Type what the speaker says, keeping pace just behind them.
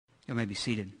You may be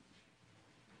seated.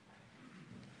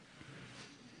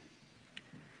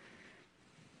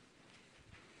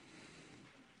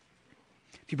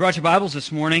 If you brought your Bibles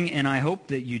this morning, and I hope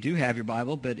that you do have your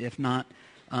Bible, but if not,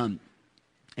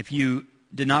 if you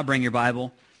did not bring your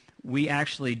Bible, we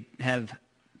actually have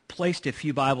placed a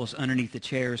few Bibles underneath the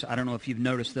chairs. I don't know if you've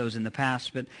noticed those in the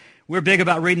past, but we're big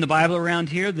about reading the Bible around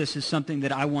here. This is something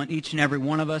that I want each and every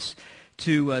one of us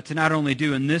to not only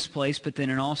do in this place, but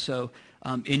then also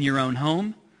in your own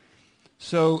home.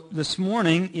 So this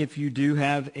morning, if you do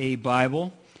have a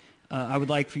Bible, I would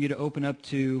like for you to open up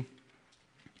to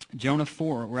Jonah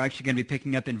 4. We're actually going to be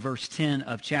picking up in verse 10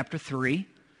 of chapter 3,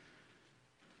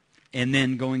 and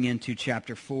then going into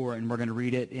chapter 4, and we're going to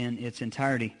read it in its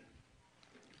entirety.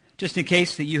 Just in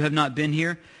case that you have not been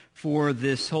here for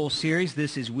this whole series,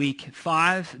 this is week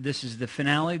 5. This is the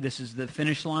finale. This is the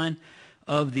finish line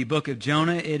of the book of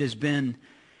Jonah. It's been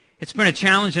a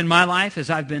challenge in my life as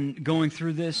I've been going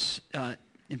through this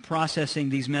and processing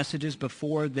these messages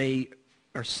before they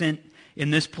are sent in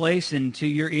this place and to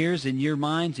your ears and your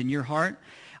minds and your heart.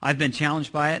 I've been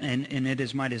challenged by it, and it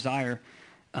is my desire,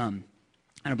 and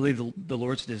I believe the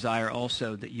Lord's desire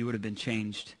also, that you would have been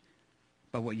changed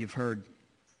by what you've heard.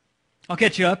 I'll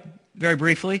catch you up very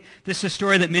briefly. This is a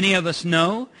story that many of us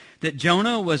know, that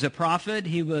Jonah was a prophet.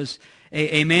 He was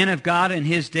a man of God in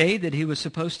his day, that he was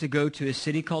supposed to go to a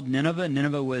city called Nineveh.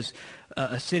 Nineveh was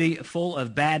a city full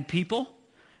of bad people,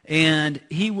 and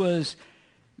he was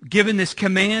given this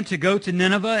command to go to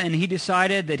Nineveh, and he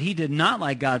decided that he did not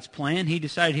like God's plan. He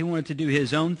decided he wanted to do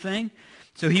his own thing,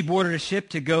 so he boarded a ship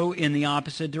to go in the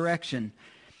opposite direction.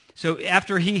 So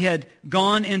after he had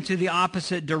gone into the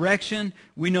opposite direction,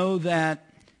 we know that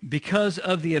because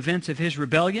of the events of his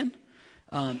rebellion,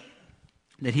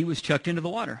 that he was chucked into the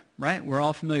water, right? We're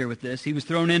all familiar with this. He was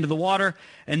thrown into the water,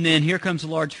 and then here comes a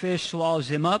large fish, swallows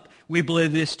him up. We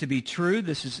believe this to be true.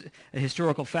 This is a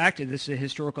historical fact. This is a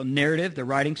historical narrative, the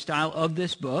writing style of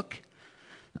this book.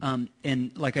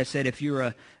 And like I said, if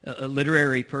you're a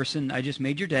literary person, I just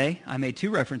made your day. I made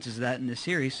 2 references to that in this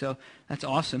series, so that's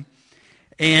awesome.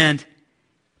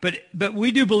 But we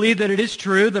do believe that it is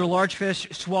true that a large fish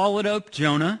swallowed up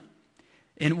Jonah.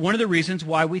 And one of the reasons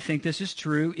why we think this is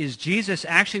true is Jesus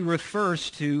actually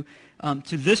refers to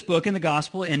this book in the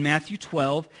gospel in Matthew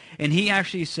 12, and he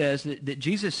actually says that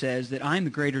Jesus says that I am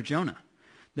the greater Jonah.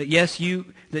 That yes,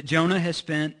 that Jonah has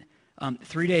spent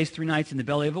 3 days, 3 nights in the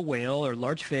belly of a whale or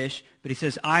large fish, but he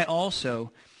says I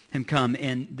also am come,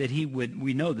 and that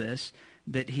we know this,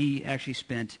 that he actually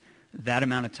spent that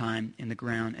amount of time in the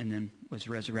ground and then was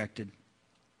resurrected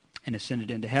and ascended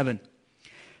into heaven.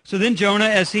 So then Jonah,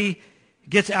 as he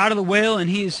gets out of the whale and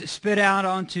he's spit out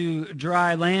onto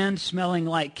dry land, smelling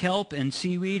like kelp and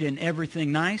seaweed and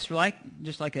everything nice,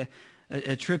 just like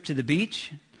a trip to the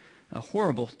beach, a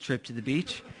horrible trip to the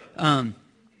beach.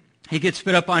 He gets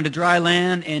spit up onto dry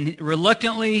land, and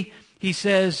reluctantly he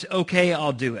says, okay,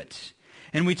 I'll do it.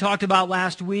 And we talked about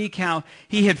last week how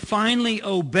he had finally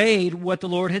obeyed what the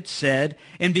Lord had said,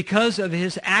 and because of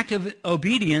his act of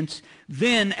obedience,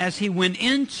 then as he went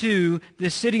into the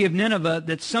city of Nineveh,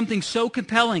 that something so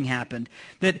compelling happened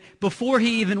that before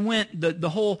he even went the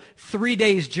whole 3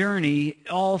 days journey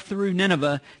all through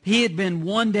Nineveh, he had been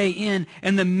 1 day in,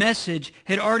 and the message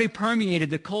had already permeated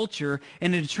the culture,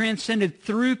 and it had transcended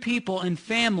through people and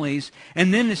families,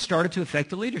 and then it started to affect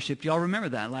the leadership. Do y'all remember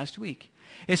that last week?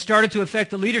 It started to affect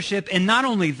the leadership, and not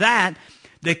only that,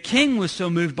 the king was so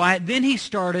moved by it. Then he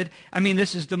started,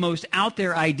 this is the most out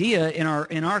there idea in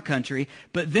our country,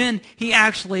 but then he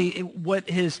actually, what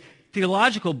his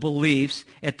theological beliefs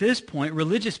at this point,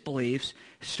 religious beliefs,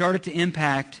 started to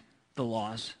impact the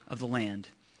laws of the land.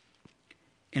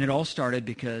 And it all started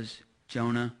because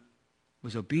Jonah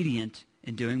was obedient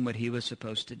in doing what he was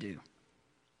supposed to do.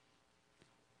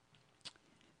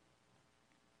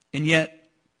 And yet,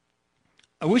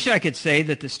 I wish I could say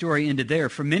that the story ended there.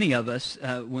 For many of us,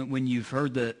 when you've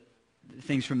heard the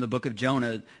things from the book of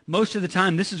Jonah, most of the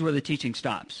time this is where the teaching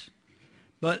stops.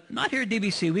 But not here at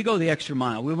DBC. We go the extra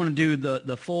mile. We want to do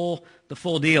the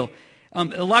full deal.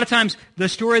 A lot of times the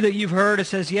story that you've heard, it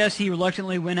says, yes, he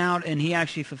reluctantly went out and he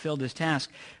actually fulfilled his task.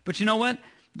 But you know what?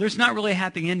 There's not really a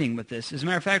happy ending with this. As a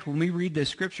matter of fact, when we read this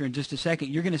scripture in just a second,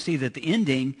 you're going to see that the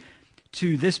ending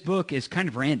to this book is kind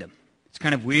of random. It's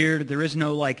kind of weird. There is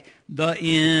no the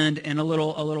end and a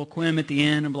little quim at the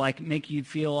end and make you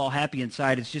feel all happy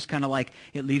inside. It's just kind of like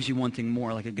it leaves you wanting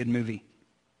more, like a good movie.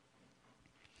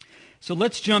 So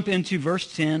let's jump into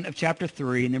verse 10 of chapter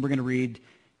 3, and then we're going to read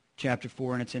chapter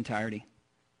 4 in its entirety.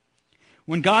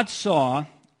 When God saw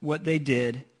what they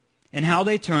did, and how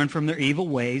they turned from their evil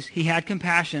ways, he had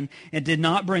compassion and did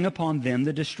not bring upon them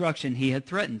the destruction he had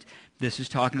threatened. This is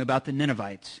talking about the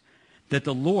Ninevites, that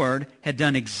the Lord had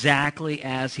done exactly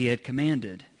as he had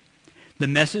commanded. The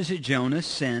message that Jonah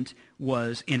sent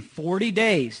was, in 40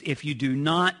 days, if you do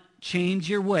not change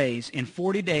your ways, in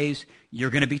 40 days, you're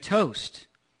going to be toast.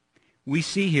 We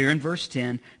see here in verse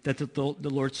 10 that the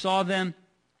Lord saw them,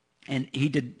 and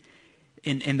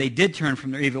and they did turn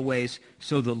from their evil ways,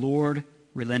 so the Lord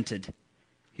relented.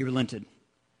 He relented.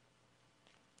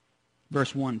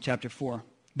 Verse 1, chapter 4.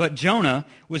 But Jonah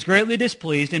was greatly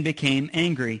displeased and became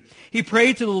angry. He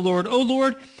prayed to the Lord, "O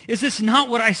Lord, is this not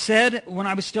what I said when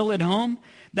I was still at home?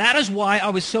 That is why I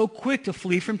was so quick to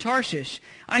flee from Tarshish.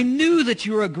 I knew that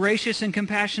you are a gracious and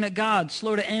compassionate God,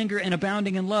 slow to anger and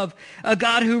abounding in love, a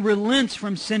God who relents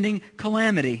from sending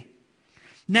calamity.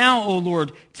 Now, O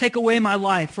Lord, take away my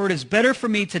life, for it is better for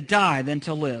me to die than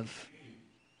to live."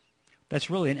 That's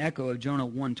really an echo of Jonah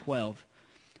 1:12,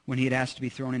 when he had asked to be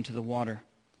thrown into the water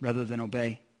rather than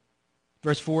obey.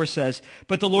 Verse 4 says,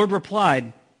 "But the Lord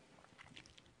replied,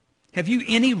 have you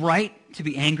any right to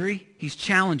be angry?" He's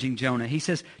challenging Jonah. He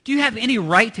says, "Do you have any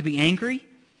right to be angry?"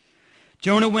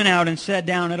 Jonah went out and sat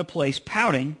down at a place,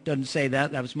 pouting, doesn't say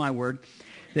that, that was my word,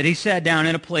 that he sat down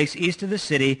in a place east of the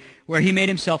city where he made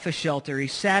himself a shelter. He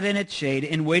sat in its shade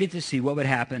and waited to see what would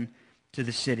happen to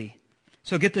the city.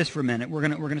 So get this for a minute. We're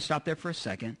gonna stop there for a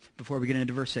second before we get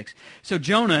into verse 6. So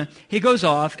Jonah, he goes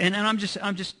off, and I'm just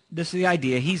this is the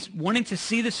idea. He's wanting to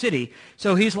see the city.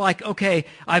 So he's like, okay,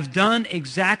 I've done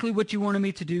exactly what you wanted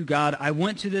me to do, God. I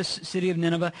went to this city of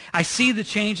Nineveh. I see the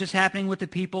change that's happening with the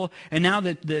people, and now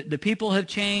that the people have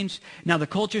changed. Now the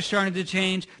culture's starting to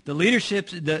change. The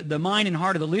leadership's, the mind and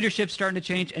heart of the leadership's starting to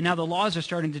change, and now the laws are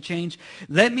starting to change.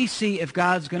 Let me see if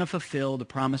God's going to fulfill the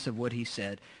promise of what he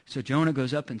said. So Jonah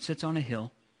goes up and sits on a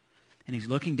hill, and he's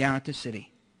looking down at the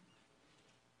city.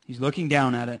 He's looking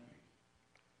down at it.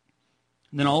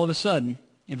 And then all of a sudden,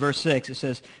 in verse 6, it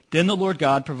says, "Then the Lord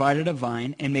God provided a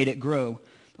vine and made it grow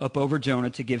up over Jonah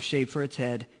to give shade for its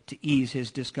head, to ease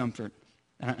his discomfort."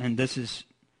 And this is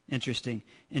interesting.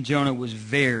 And Jonah was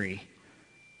very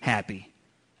happy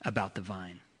about the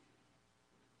vine.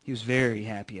 He was very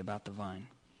happy about the vine.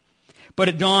 But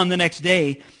at dawn the next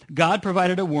day, God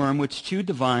provided a worm which chewed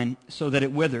the vine so that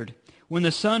it withered. When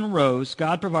the sun rose,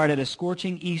 God provided a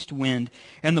scorching east wind,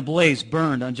 and the blaze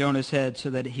burned on Jonah's head so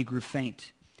that he grew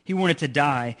faint. He wanted to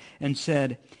die and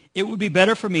said, "It would be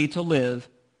better for me to live,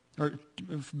 or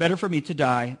better for me to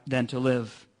die than to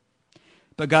live."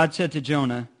 But God said to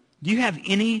Jonah, "Do you have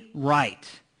any right?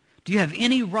 Do you have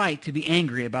any right to be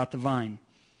angry about the vine?"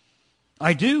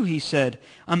 "I do," he said.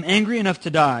 "I'm angry enough to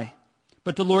die."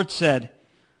 But the Lord said,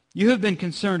 "You have been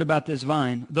concerned about this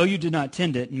vine, though you did not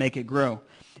tend it and make it grow.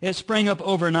 It sprang up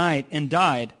overnight and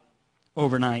died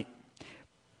overnight.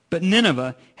 But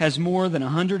Nineveh has more than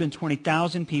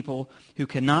 120,000 people who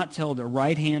cannot tell their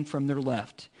right hand from their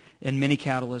left, and many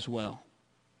cattle as well.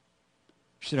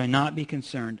 Should I not be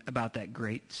concerned about that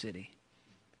great city?"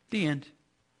 The end.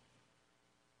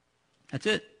 That's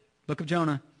it. Book of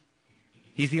Jonah.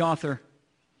 He's the author.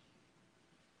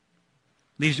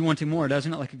 Leaves you wanting more,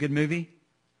 doesn't it? Like a good movie.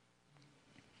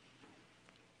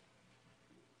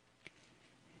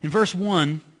 In verse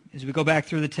 1, as we go back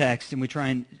through the text and we try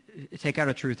and take out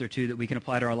a truth or two that we can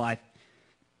apply to our life,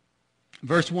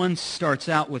 verse 1 starts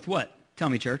out with what? Tell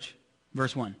me, church.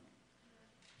 Verse 1.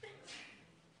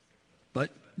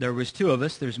 But there was two of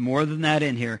us. There's more than that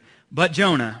in here. But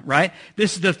Jonah, right?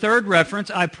 This is the third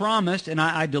reference. I promised, and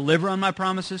I deliver on my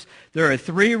promises. There are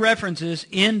three references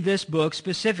in this book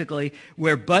specifically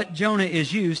where but Jonah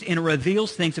is used and it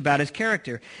reveals things about his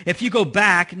character. If you go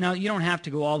back, now you don't have to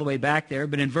go all the way back there,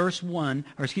 but in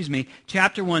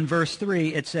chapter 1, verse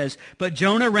 3, it says, "But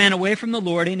Jonah ran away from the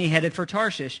Lord and he headed for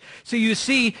Tarshish." So you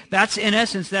see, that's in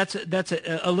essence, that's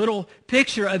a little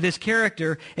picture of his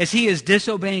character as he is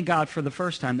disobeying God for the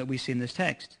first time that we see in this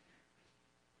text.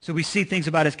 So we see things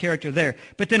about his character there.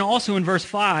 But then also in verse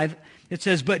 5, it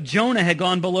says, "But Jonah had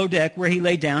gone below deck where he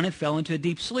lay down and fell into a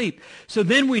deep sleep." So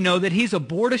then we know that he's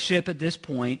aboard a ship at this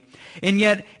point, and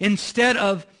yet instead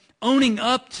of owning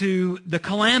up to the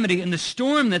calamity and the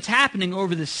storm that's happening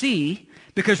over the sea,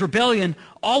 because rebellion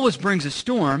always brings a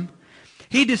storm,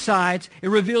 he decides, it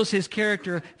reveals his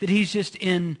character, that he's just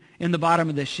in the bottom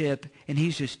of the ship, and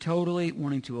he's just totally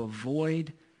wanting to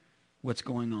avoid what's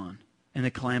going on and the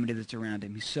calamity that's around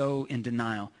him. He's so in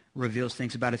denial, reveals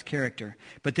things about his character.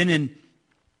 But then in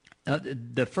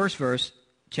the first verse,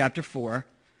 chapter 4,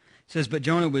 it says, "But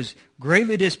Jonah was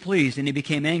greatly displeased and he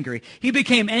became angry." He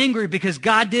became angry because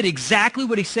God did exactly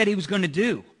what he said he was going to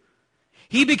do.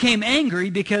 He became angry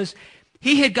because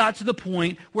he had got to the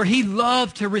point where he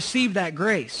loved to receive that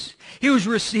grace. He was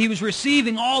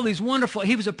receiving all these wonderful,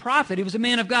 he was a prophet, he was a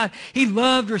man of God. He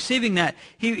loved receiving that.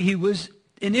 He was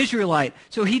an Israelite,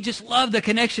 so he just loved the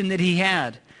connection that he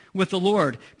had with the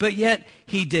Lord. But yet,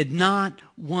 he did not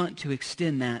want to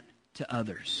extend that to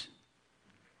others.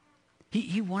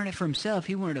 He wanted it for himself.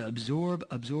 He wanted to absorb,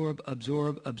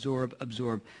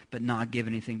 but not give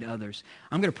anything to others.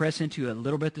 I'm going to press into it a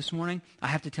little bit this morning. I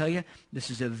have to tell you, this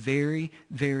is a very,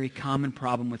 very common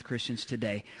problem with Christians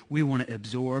today. We want to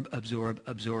absorb.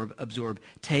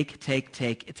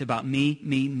 Take. It's about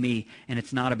me, and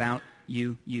it's not about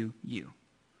you.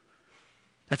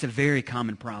 That's a very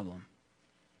common problem.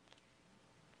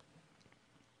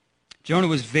 Jonah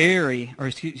was he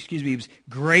was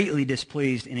greatly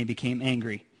displeased, and he became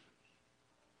angry.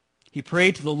 He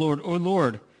prayed to the Lord, "O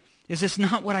Lord, is this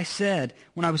not what I said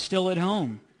when I was still at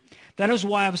home? That is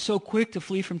why I was so quick to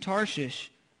flee from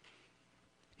Tarshish."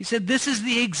 He said, this is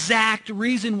the exact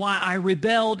reason why I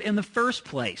rebelled in the first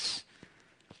place.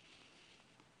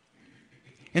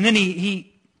 And then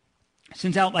he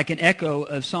sends out like an echo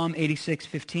of Psalm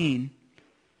 86:15.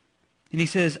 And he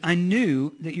says, I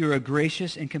knew that you're a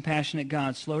gracious and compassionate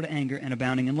God, slow to anger and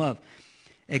abounding in love.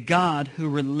 A God who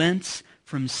relents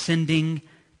from sending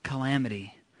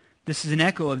calamity. This is an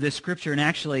echo of this scripture, and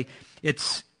actually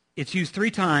it's used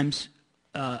three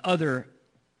other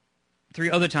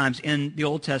times in the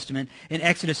Old Testament. In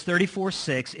Exodus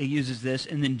 34:6, it uses this,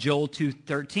 and then Joel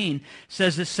 2:13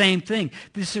 says the same thing.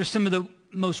 These are some of the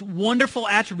most wonderful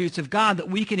attributes of God that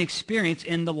we can experience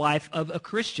in the life of a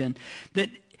Christian. That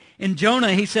in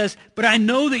Jonah, he says, but I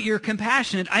know that you're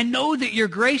compassionate. I know that you're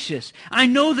gracious. I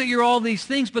know that you're all these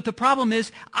things, but the problem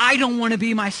is I don't want to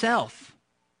be myself.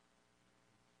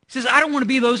 He says, I don't want to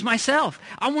be those myself.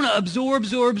 I want to absorb.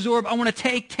 I want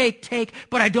to take,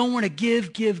 but I don't want to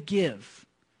give. He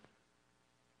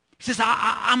says,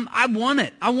 I want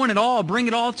it. I want it all. Bring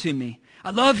it all to me.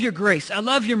 I love your grace. I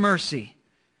love your mercy.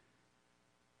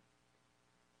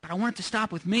 But I want it to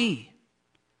stop with me.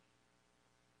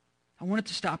 I want it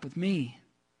to stop with me.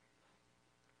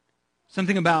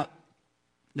 Something about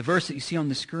the verse that you see on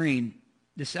the screen,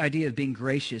 this idea of being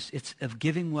gracious, it's of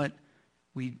giving what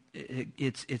we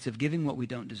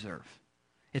don't deserve.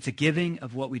 It's a giving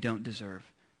of what we don't deserve.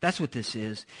 That's what this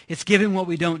is. It's giving what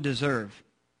we don't deserve.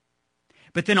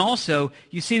 But then also,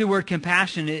 you see the word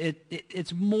compassion,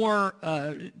 it's more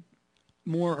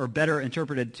or better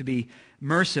interpreted to be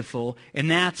merciful,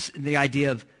 and that's the idea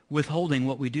of withholding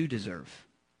what we do deserve.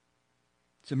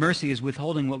 So mercy is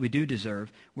withholding what we do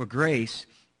deserve, where grace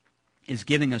is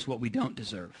giving us what we don't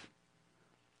deserve.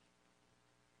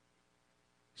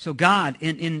 So God,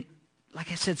 in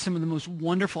like I said, some of the most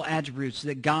wonderful attributes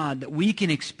that we can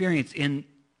experience in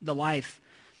the life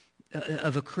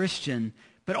of a Christian,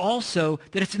 but also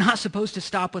that it's not supposed to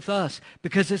stop with us,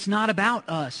 because it's not about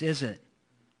us, is it?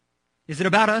 Is it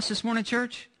about us this morning,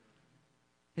 church?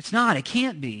 It's not. It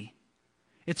can't be.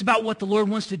 It's about what the Lord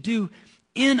wants to do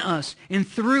in us and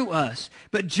through us.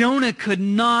 But Jonah could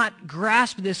not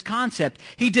grasp this concept.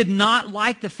 He did not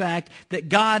like the fact that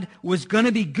God was going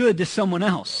to be good to someone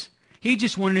else. He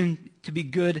just wanted him to be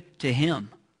good to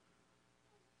him.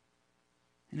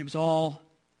 And it was all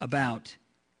about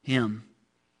him.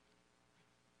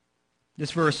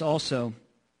 This verse also,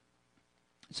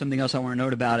 something else I want to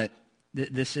note about it,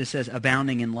 it says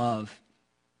abounding in love.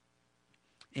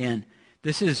 And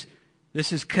this is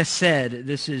chesed.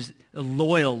 This is a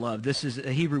loyal love. This is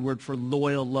a Hebrew word for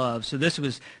loyal love. So this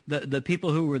was the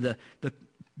people who were the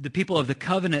people of the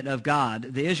covenant of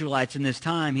God, the Israelites in this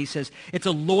time. He says it's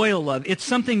a loyal love. It's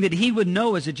something that he would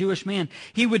know as a Jewish man.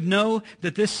 He would know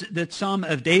that Psalm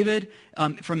of David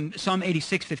from Psalm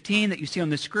 86:15 that you see on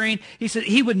the screen. He said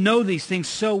he would know these things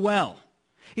so well.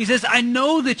 He says, I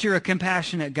know that you're a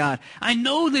compassionate God. I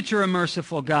know that you're a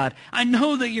merciful God. I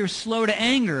know that you're slow to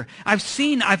anger.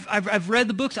 I've read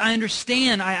the books. I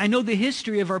understand. I know the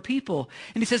history of our people.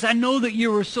 And he says, I know that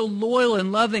you were so loyal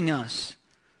in loving us.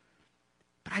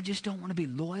 But I just don't want to be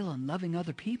loyal in loving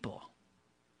other people.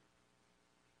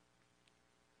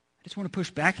 I just want to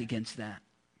push back against that.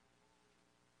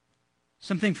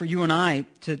 Something for you and I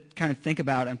to kind of think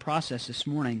about and process this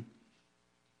morning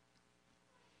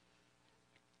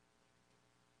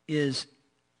is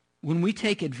when we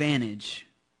take advantage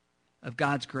of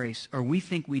God's grace, or we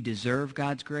think we deserve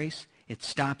God's grace, it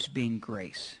stops being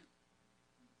grace.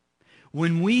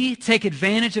 When we take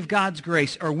advantage of God's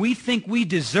grace, or we think we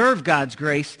deserve God's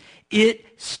grace,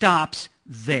 it stops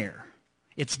there.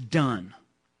 It's done.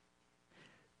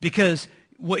 Because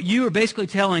what you are basically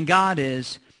telling God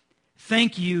is,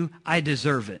 thank you, I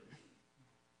deserve it.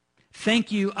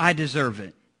 Thank you, I deserve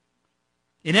it.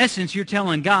 In essence, you're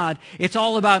telling God, it's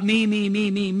all about me, me, me,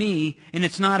 me, me, and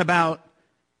it's not about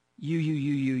you, you,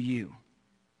 you, you, you.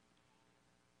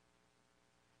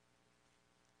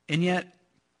 And yet,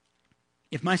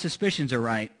 if my suspicions are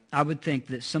right, I would think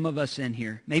that some of us in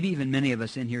here, maybe even many of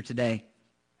us in here today,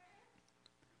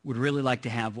 would really like to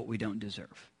have what we don't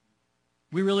deserve.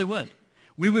 We really would.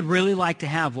 We would really like to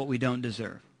have what we don't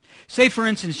deserve. Say, for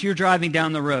instance, you're driving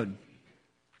down the road.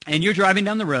 And you're driving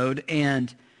down the road,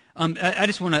 and I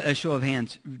just want a show of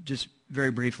hands, just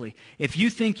very briefly. If you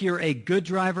think you're a good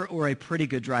driver or a pretty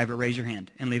good driver, raise your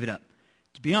hand and leave it up.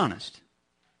 To be honest.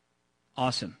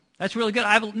 Awesome. That's really good.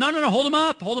 No, hold them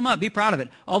up. Hold them up. Be proud of it.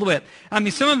 All the way up. I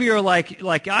mean, some of you are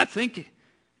like I think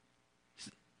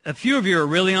a few of you are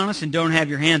really honest and don't have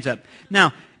your hands up.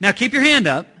 Now keep your hand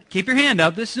up. Keep your hand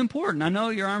up. This is important. I know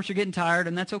your arms are getting tired,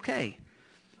 and that's okay.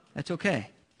 That's okay.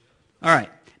 All right.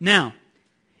 Now,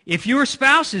 if your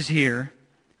spouse is here,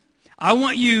 I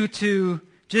want you to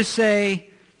just say,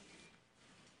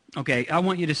 okay, I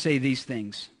want you to say these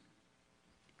things.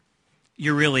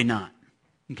 You're really not.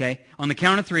 Okay? On the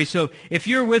count of three. So if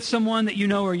you're with someone that you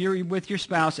know or you're with your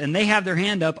spouse and they have their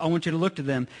hand up, I want you to look to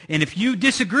them. And if you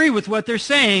disagree with what they're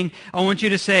saying, I want you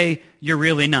to say, you're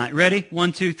really not. Ready?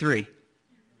 1, 2, 3.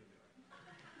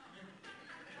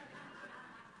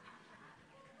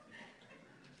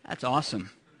 That's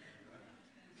awesome.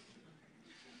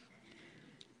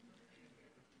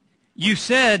 You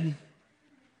said,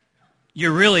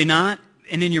 you're really not,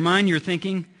 and in your mind you're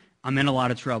thinking, I'm in a lot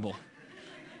of trouble.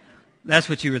 That's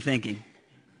what you were thinking.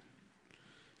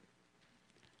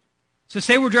 So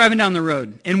say we're driving down the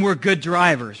road, and we're good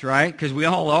drivers, right? Because we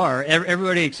all are.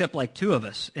 Everybody except like 2 of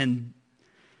us in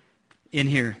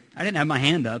here. I didn't have my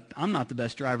hand up. I'm not the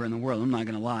best driver in the world. I'm not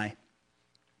going to lie.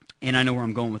 And I know where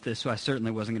I'm going with this, so I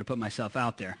certainly wasn't going to put myself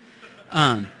out there.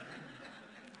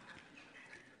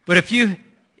 But if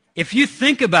you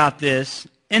think about this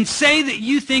and say that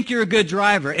you think you're a good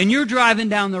driver and you're driving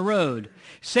down the road,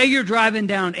 say you're driving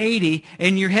down 80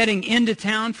 and you're heading into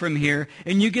town from here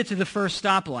and you get to the first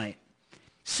stoplight.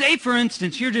 Say, for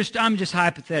instance, I'm just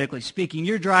hypothetically speaking,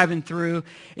 you're driving through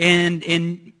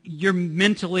and you're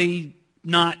mentally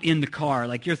not in the car,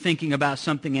 like you're thinking about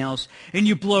something else, and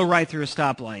you blow right through a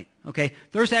stoplight, okay?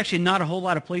 There's actually not a whole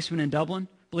lot of policemen in Dublin,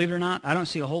 believe it or not. I don't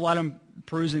see a whole lot of them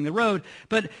perusing the road.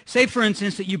 But say, for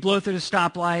instance, that you blow through the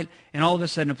stoplight, and all of a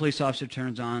sudden a police officer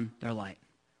turns on their light.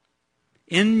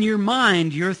 In your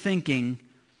mind, you're thinking,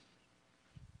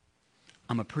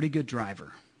 I'm a pretty good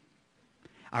driver.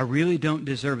 I really don't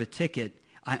deserve a ticket.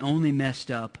 I only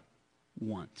messed up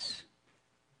once.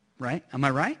 Right? Am I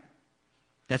right?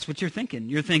 That's what you're thinking.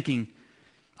 You're thinking,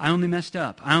 I only messed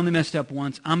up. I only messed up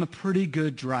once. I'm a pretty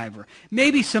good driver.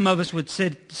 Maybe some of us would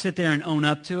sit there and own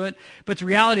up to it, but the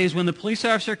reality is when the police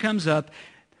officer comes up,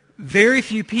 very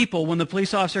few people, when the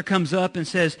police officer comes up and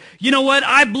says, you know what,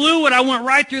 I blew it. I went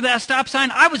right through that stop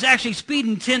sign. I was actually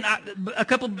speeding a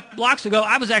couple blocks ago.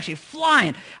 I was actually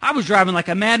flying. I was driving like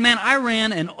a madman. I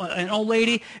ran an old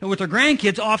lady and with her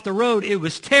grandkids off the road. It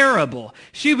was terrible.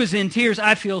 She was in tears.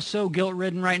 I feel so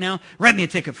guilt-ridden right now. Write me a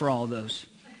ticket for all of those.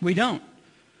 We don't.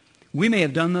 We may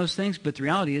have done those things, but the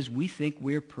reality is we think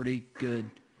we're pretty good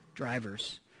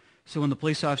drivers. So when the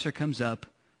police officer comes up,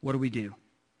 what do?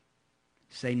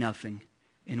 Say nothing,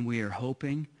 and we are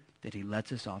hoping that he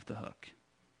lets us off the hook.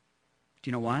 Do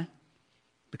you know why?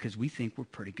 Because we think we're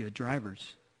pretty good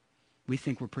drivers. We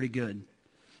think we're pretty good.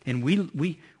 And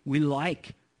we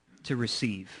like to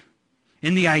receive.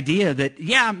 And the idea that,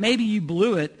 yeah, maybe you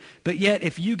blew it, but yet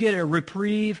if you get a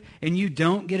reprieve and you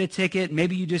don't get a ticket,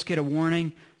 maybe you just get a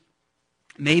warning,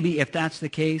 maybe if that's the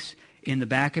case, in the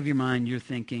back of your mind you're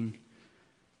thinking,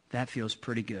 that feels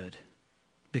pretty good.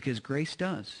 Because grace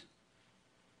does.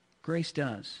 Grace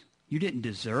does. You didn't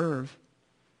deserve,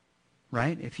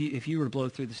 right? If you were to blow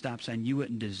through the stop sign, you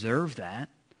wouldn't deserve that.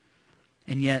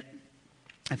 And yet,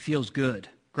 it feels good.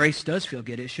 Grace does feel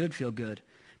good. It should feel good.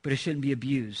 But it shouldn't be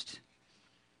abused.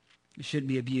 It shouldn't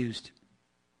be abused.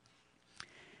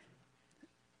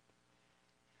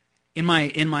 In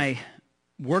my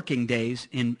working days,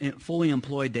 in fully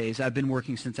employed days, I've been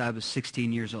working since I was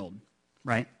 16 years old,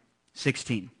 right?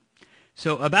 16.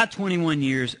 So about 21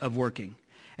 years of working.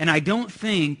 And I don't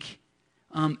think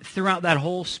throughout that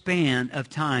whole span of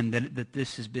time that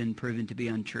this has been proven to be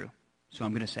untrue. So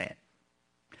I'm going to say it.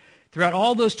 Throughout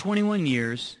all those 21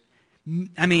 years,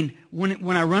 I mean,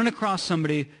 when I run across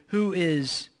somebody who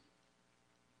is,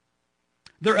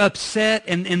 they're upset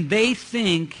and they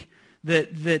think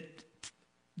that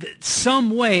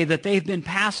some way that they've been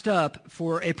passed up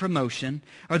for a promotion,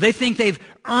 or they think they've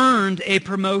earned a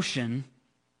promotion,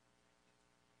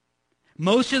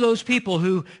 Most of those people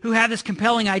who have this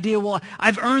compelling idea, well,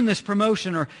 I've earned this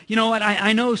promotion, or, you know what,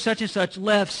 I know such and such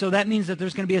left, so that means that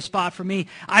there's going to be a spot for me.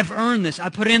 I've earned this. I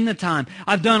put in the time.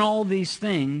 I've done all these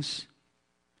things.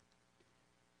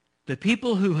 The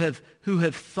people who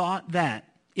have thought that,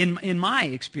 in my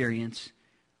experience,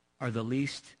 are the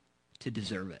least to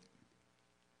deserve it.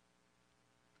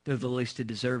 They're the least to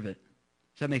deserve it.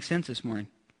 Does that make sense this morning?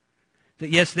 That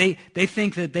yes, they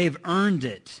think that they've earned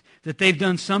it, that they've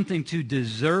done something to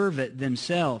deserve it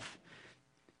themselves.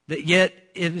 That yet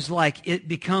it is like it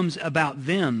becomes about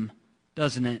them,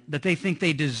 doesn't it? That they think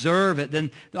they deserve it.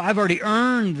 Then I've already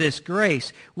earned this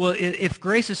grace. Well, if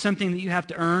grace is something that you have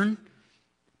to earn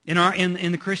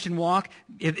in the Christian walk,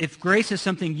 if grace is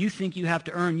something you think you have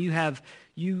to earn, you have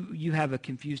a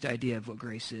confused idea of what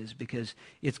grace is, because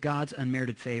it's God's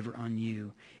unmerited favor on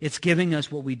you. It's giving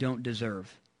us what we don't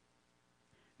deserve.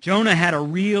 Jonah had a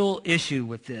real issue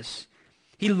with this.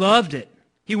 He loved it.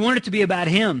 He wanted it to be about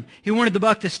him. He wanted the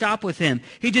buck to stop with him.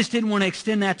 He just didn't want to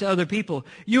extend that to other people.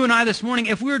 You and I this morning,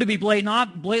 if we were to be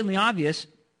blatantly obvious,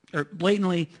 or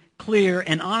blatantly clear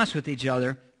and honest with each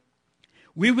other,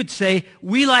 we would say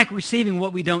we like receiving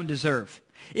what we don't deserve.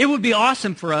 It would be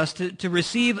awesome for us to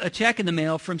receive a check in the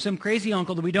mail from some crazy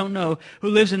uncle that we don't know who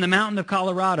lives in the mountain of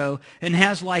Colorado and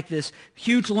has like this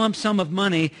huge lump sum of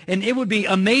money, and it would be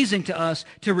amazing to us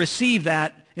to receive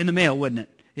that in the mail, wouldn't it?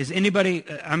 Is anybody,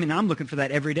 I'm looking for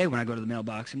that every day when I go to the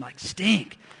mailbox. I'm like,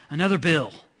 stink, another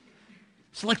bill.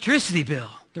 It's an electricity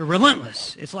bill. They're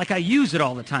relentless. It's like I use it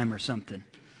all the time or something.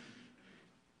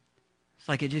 It's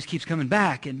like it just keeps coming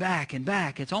back and back and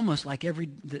back. It's almost like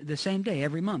the same day,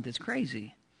 every month. It's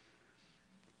crazy.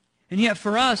 And yet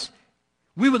for us,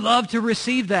 we would love to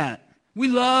receive that. We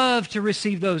love to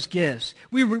receive those gifts.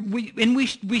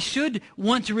 We should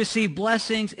want to receive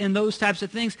blessings and those types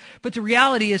of things. But the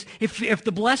reality is, if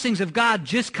the blessings of God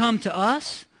just come to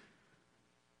us,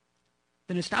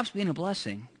 then it stops being a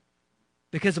blessing.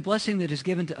 Because the blessing that is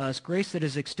given to us, grace that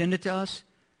is extended to us,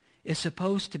 is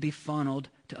supposed to be funneled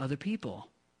to other people.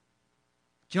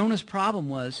 Jonah's problem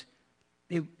was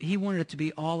he wanted it to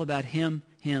be all about him,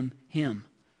 him, him.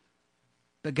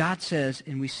 But God says,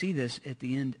 and we see this at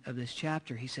the end of this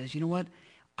chapter, he says, you know what?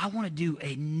 I want to do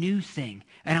a new thing,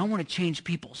 and I want to change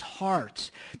people's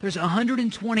hearts. There's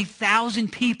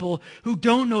 120,000 people who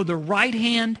don't know their right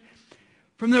hand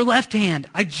from their left hand.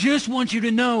 I just want you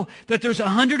to know that there's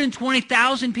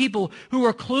 120,000 people who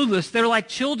are clueless. They're like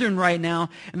children right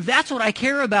now, and that's what I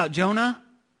care about, Jonah.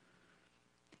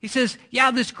 He says,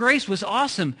 yeah, this grace was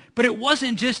awesome, but it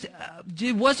wasn't just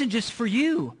for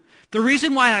you. The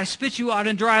reason why I spit you out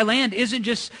in dry land isn't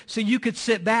just so you could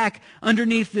sit back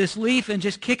underneath this leaf and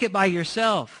just kick it by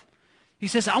yourself. He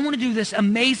says, I want to do this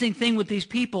amazing thing with these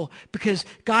people because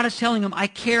God is telling them, I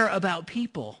care about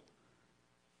people.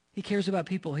 He cares about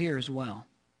people here as well.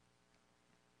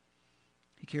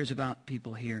 He cares about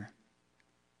people here.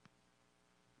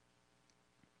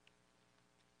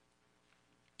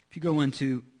 If you go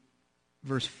into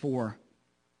verse 4,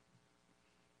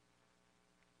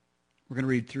 we're going to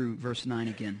read through verse 9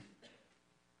 again.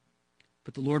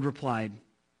 But the Lord replied,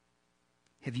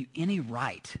 have you any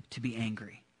right to be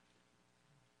angry?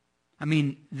 I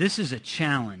mean, this is a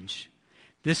challenge.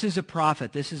 This is a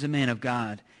prophet. This is a man of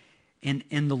God. And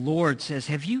the Lord says,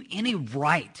 have you any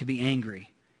right to be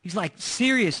angry? He's like,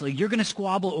 seriously, you're going to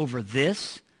squabble over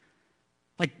this?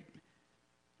 Like,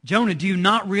 Jonah, do you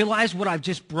not realize what I've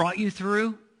just brought you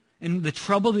through and the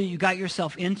trouble that you got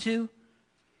yourself into?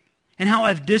 And how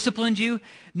I've disciplined you,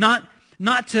 not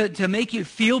to make you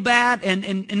feel bad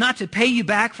and not to pay you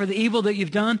back for the evil that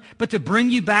you've done, but to bring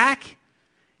you back? He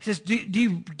says,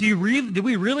 do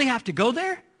we really have to go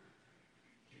there?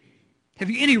 Have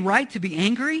you any right to be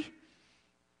angry?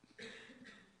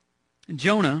 And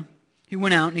Jonah, he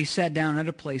went out and he sat down at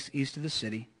a place east of the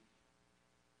city,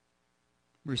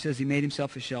 where he says he made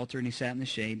himself a shelter and he sat in the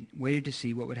shade, waited to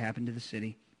see what would happen to the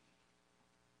city.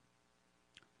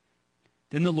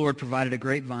 Then the Lord provided a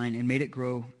grapevine and made it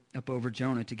grow up over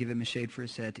Jonah to give him a shade for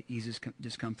his head to ease his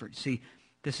discomfort. See,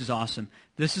 this is awesome.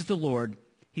 This is the Lord.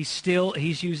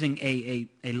 He's using a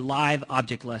live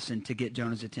object lesson to get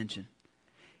Jonah's attention.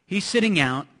 He's sitting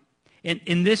out. And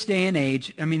in this day and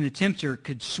age, I mean, the temperature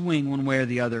could swing one way or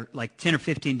the other, like 10 or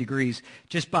 15 degrees,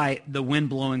 just by the wind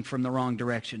blowing from the wrong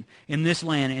direction. In this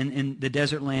land, in the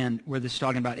desert land where this is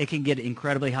talking about, it can get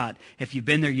incredibly hot. If you've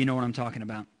been there, you know what I'm talking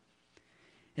about.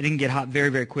 It can get hot very,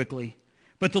 very quickly.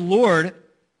 But the Lord,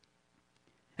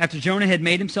 after Jonah had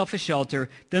made himself a shelter,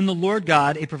 then the Lord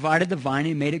God, he provided the vine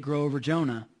and made it grow over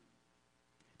Jonah.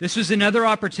 This was another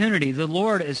opportunity. The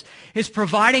Lord is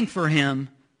providing for him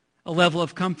a level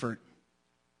of comfort.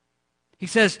 He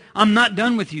says, I'm not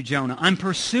done with you, Jonah. I'm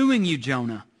pursuing you,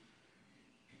 Jonah.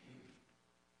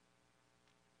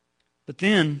 But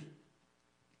then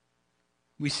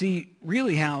we see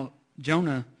really how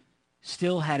Jonah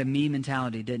still had a me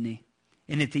mentality, didn't he?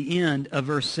 And at the end of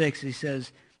verse 6, he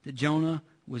says that Jonah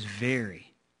was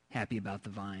very happy about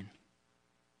the vine.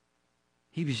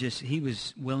 He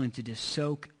was willing to just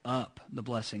soak up the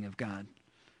blessing of God.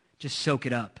 Just soak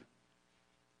it up.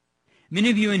 Many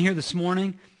of you in here this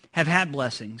morning have had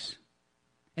blessings.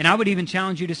 And I would even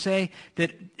challenge you to say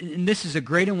that, and this is a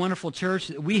great and wonderful church,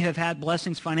 that we have had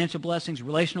blessings, financial blessings,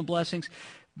 relational blessings,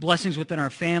 blessings within our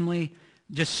family,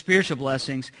 just spiritual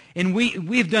blessings. And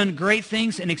we've done great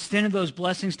things and extended those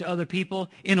blessings to other people,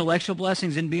 intellectual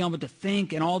blessings and being able to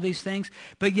think and all these things.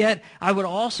 But yet, I would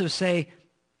also say,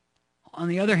 on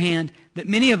the other hand, that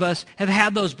many of us have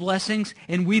had those blessings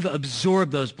and we've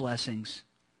absorbed those blessings.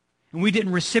 And we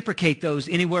didn't reciprocate those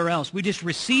anywhere else. We just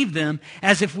received them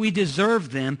as if we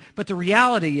deserved them. But the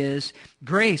reality is,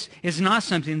 grace is not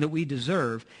something that we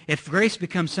deserve. If grace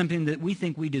becomes something that we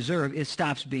think we deserve, it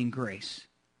stops being grace.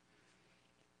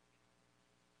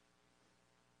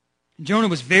 Jonah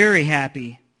was very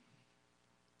happy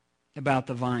about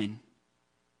the vine.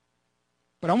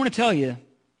 But I want to tell you,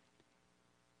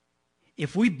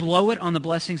 if we blow it on the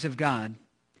blessings of God,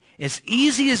 as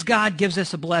easy as God gives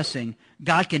us a blessing,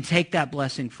 God can take that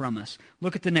blessing from us.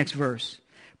 Look at the next verse.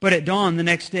 But at dawn the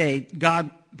next day,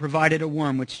 God provided a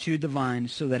worm which chewed the vine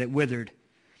so that it withered.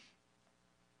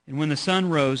 And when the sun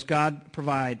rose, God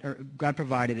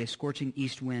provided a scorching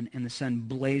east wind, and the sun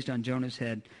blazed on Jonah's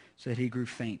head so that he grew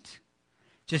faint.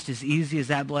 Just as easy as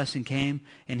that blessing came,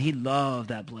 and he loved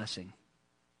that blessing.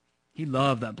 He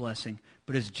loved that blessing.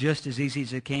 But it's just as easy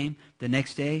as it came, the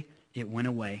next day, it went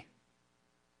away.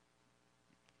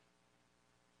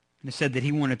 And it said that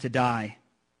he wanted to die.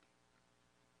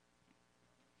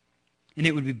 And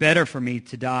it would be better for me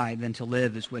to die than to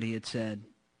live, is what he had said.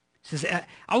 He says,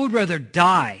 I would rather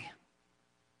die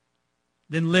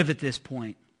than live at this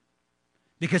point.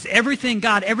 Because everything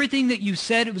that you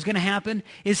said it was going to happen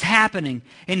is happening.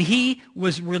 And he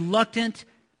was reluctant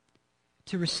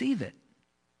to receive it.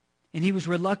 And he was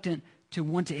reluctant to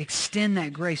want to extend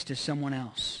that grace to someone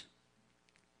else.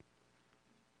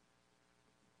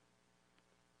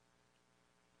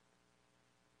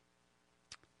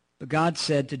 But God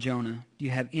said to Jonah, do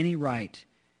you have any right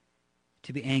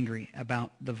to be angry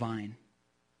about the vine?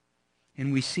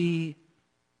 And we see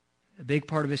a big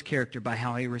part of his character by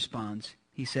how he responds.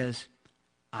 He says,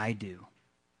 I do.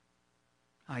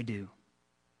 I do.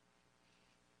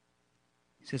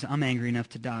 He says, I'm angry enough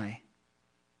to die.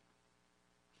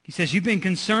 He says, you've been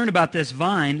concerned about this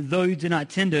vine, though you did not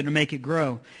tend it or make it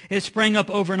grow. It sprang up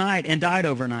overnight and died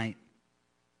overnight.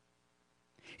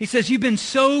 He says, you've been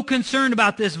so concerned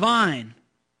about this vine.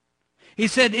 He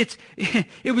said,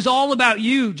 it was all about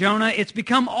you, Jonah. It's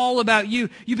become all about you.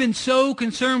 You've been so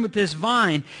concerned with this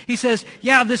vine. He says,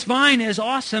 yeah, this vine is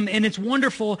awesome and it's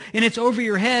wonderful and it's over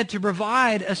your head to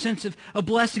provide a sense of a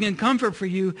blessing and comfort for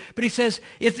you. But he says,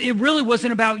 it really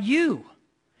wasn't about you.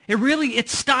 It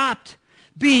stopped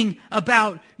being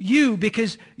about you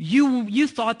because you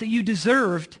thought that you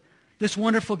deserved this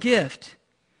wonderful gift.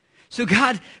 So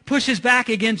God pushes back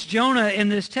against Jonah in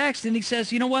this text and he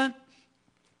says, you know what?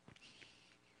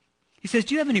 He says,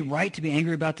 do you have any right to be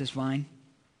angry about this vine?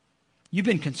 You've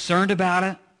been concerned about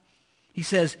it. He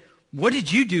says, what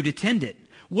did you do to tend it?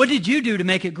 What did you do to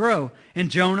make it grow? And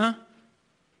Jonah,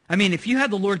 if you had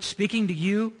the Lord speaking to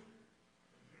you,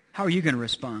 how are you going to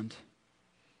respond?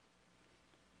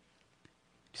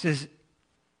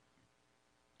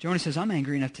 Jonah says, I'm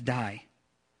angry enough to die.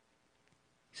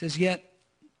 He says, yet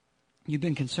you've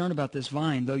been concerned about this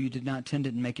vine, though you did not tend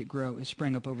it and make it grow. It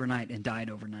sprang up overnight and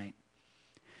died overnight.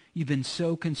 You've been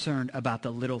so concerned about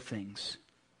the little things.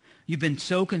 You've been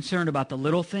so concerned about the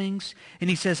little things. And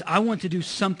he says, I want to do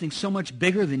something so much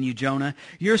bigger than you, Jonah.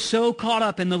 You're so caught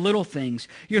up in the little things.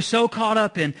 You're so caught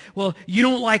up in, well, you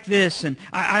don't like this. And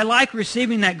I like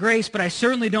receiving that grace, but I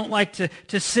certainly don't like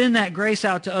to send that grace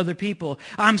out to other people.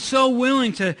 I'm so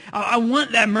willing to, I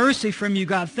want that mercy from you,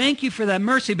 God. Thank you for that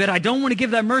mercy, but I don't want to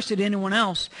give that mercy to anyone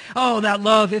else. Oh, that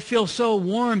love, it feels so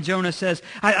warm, Jonah says.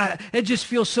 It just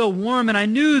feels so warm, and I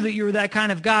knew that you were that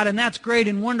kind of God, and that's great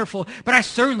and wonderful, but I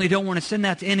certainly don't want to send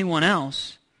that to anyone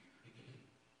else.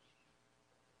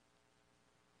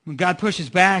 When God pushes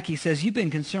back, he says, you've been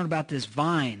concerned about this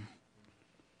vine.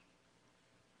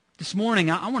 This morning,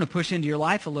 I want to push into your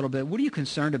life a little bit. What are you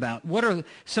concerned about? What are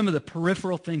some of the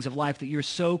peripheral things of life that you're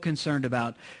so concerned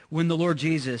about when the Lord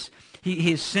Jesus, He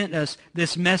has sent us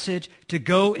this message to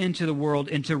go into the world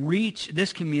and to reach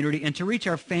this community and to reach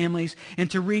our families and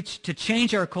to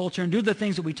change our culture and do the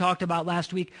things that we talked about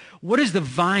last week? What is the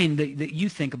vine that you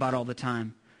think about all the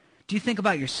time? Do you think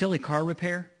about your silly car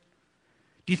repair?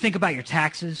 Do you think about your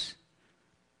taxes?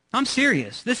 I'm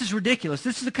serious. This is ridiculous.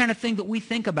 This is the kind of thing that we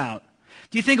think about.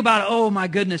 Do you think about, oh my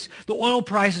goodness, the oil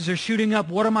prices are shooting up.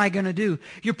 What am I going to do?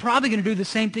 You're probably going to do the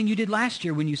same thing you did last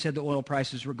year when you said the oil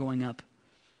prices were going up.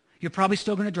 You're probably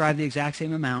still going to drive the exact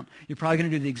same amount. You're probably going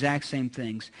to do the exact same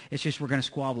things. It's just we're going to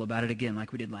squabble about it again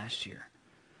like we did last year.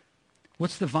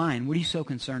 What's the vine? What are you so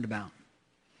concerned about?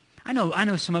 I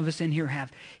know some of us in here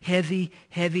have heavy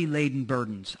laden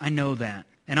burdens. I know that.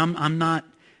 And I'm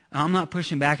not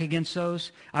pushing back against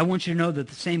those. I want you to know that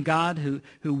the same God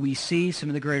who we see, some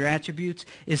of the greater attributes,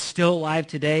 is still alive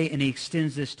today, and He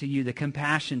extends this to you, the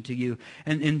compassion to you,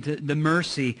 and the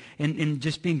mercy, and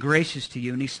just being gracious to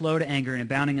you. And He's slow to anger and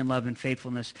abounding in love and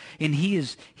faithfulness. And He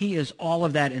is all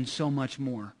of that and so much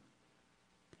more.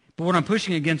 But what I'm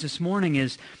pushing against this morning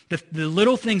is the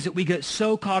little things that we get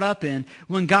so caught up in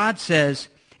when God says,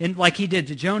 and like He did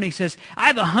to Jonah, He says, I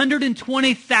have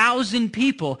 120,000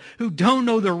 people who don't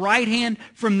know their right hand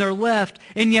from their left,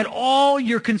 and yet all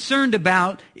you're concerned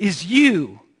about is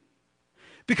you.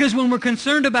 Because when we're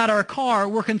concerned about our car,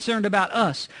 we're concerned about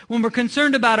us. When we're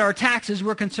concerned about our taxes,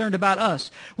 we're concerned about us.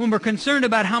 When we're concerned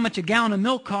about how much a gallon of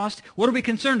milk costs, what are we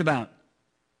concerned about?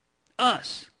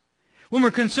 Us. When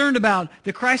we're concerned about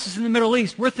the crisis in the Middle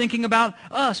East, we're thinking about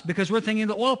us because we're thinking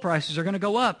the oil prices are going to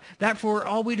go up. Therefore,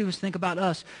 all we do is think about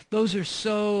us. Those are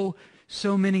so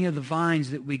many of the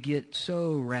vines that we get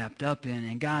so wrapped up in.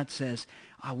 And God says,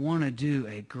 I want to do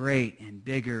a great and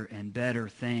bigger and better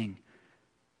thing.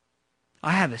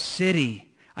 I have a city.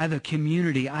 I have a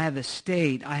community, I have a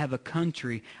state, I have a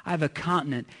country, I have a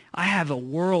continent, I have a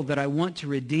world that I want to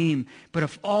redeem. But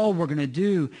if all we're going to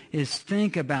do is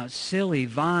think about silly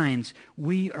vines,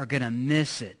 we are going to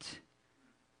miss it.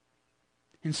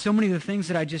 And so many of the things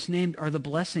that I just named are the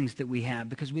blessings that we have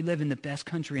because we live in the best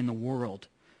country in the world.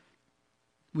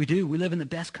 We do. We live in the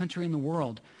best country in the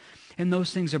world. And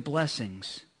those things are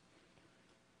blessings.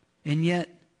 And yet,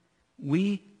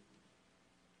 we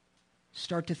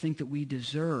start to think that we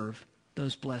deserve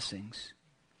those blessings.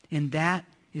 And that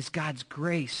is God's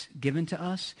grace given to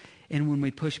us. And when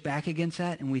we push back against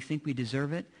that and we think we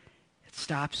deserve it, it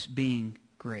stops being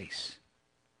grace.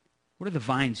 What are the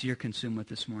vines you're consumed with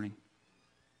this morning?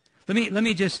 Let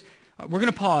me just, we're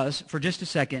going to pause for just a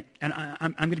second, and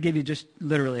I'm going to give you just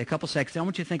literally a couple seconds. I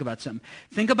want you to think about something.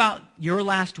 Think about your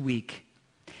last week.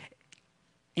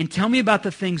 And tell me about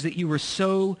the things that you were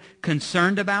so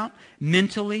concerned about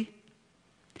mentally.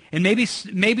 And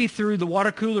maybe through the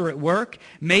water cooler at work,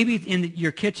 maybe in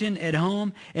your kitchen at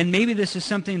home, and maybe this is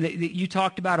something that you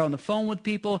talked about on the phone with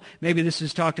people. Maybe this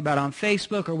is talked about on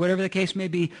Facebook or whatever the case may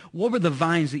be. What were the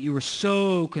vines that you were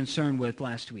so concerned with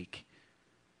last week?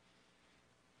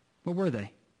 What were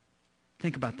they?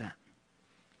 Think about that.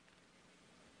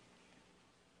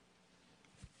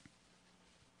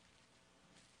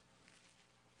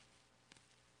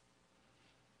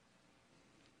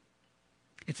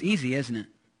 It's easy, isn't it?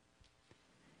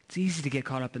 It's easy to get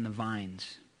caught up in the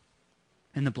vines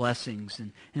and the blessings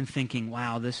and thinking,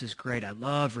 wow, this is great. I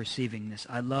love receiving this.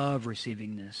 I love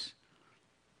receiving this.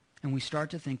 And we start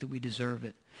to think that we deserve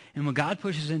it. And when God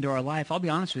pushes into our life, I'll be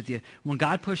honest with you, when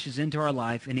God pushes into our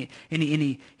life and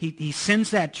he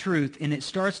sends that truth and it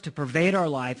starts to pervade our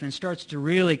life and starts to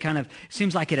really kind of,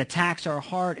 seems like it attacks our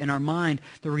heart and our mind,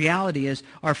 the reality is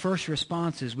our first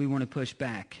response is we want to push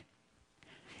back.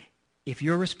 If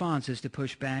your response is to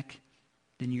push back,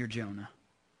 then you're Jonah.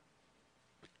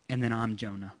 And then I'm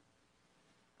Jonah.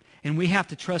 And we have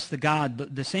to trust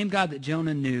the same God that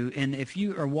Jonah knew. And if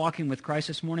you are walking with Christ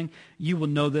this morning, you will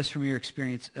know this from your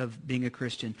experience of being a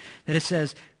Christian. That it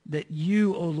says that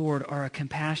you, O Lord, are a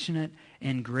compassionate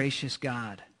and gracious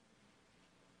God.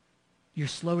 You're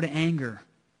slow to anger.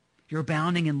 You're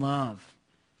abounding in love.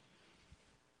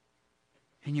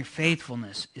 And your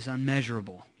faithfulness is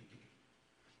unmeasurable.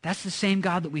 That's the same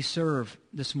God that we serve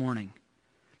this morning.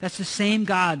 That's the same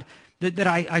God that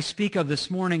I speak of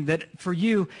this morning, that for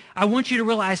you, I want you to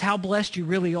realize how blessed you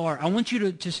really are. I want you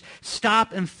to just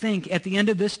stop and think at the end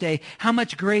of this day how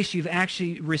much grace you've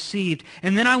actually received.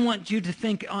 And then I want you to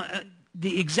think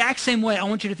the exact same way. I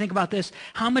want you to think about this.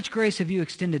 How much grace have you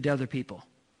extended to other people?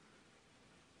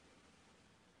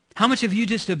 How much have you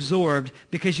just absorbed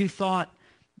because you thought,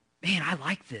 man, I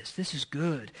like this. This is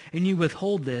good. And you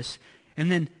withhold this.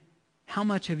 And then how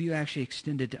much have you actually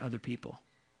extended to other people?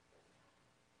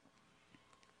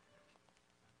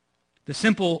 The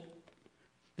simple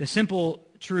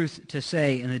truth to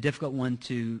say and the difficult one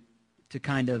to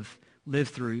kind of live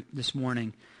through this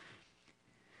morning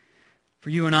for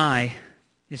you and I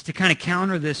is to kind of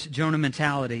counter this Jonah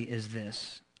mentality is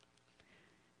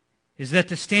that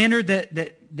the standard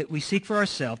that we seek for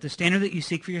ourselves, the standard that you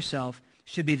seek for yourself,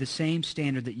 should be the same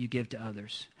standard that you give to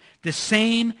others. The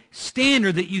same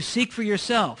standard that you seek for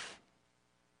yourself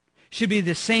should be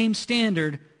the same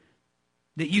standard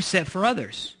that you set for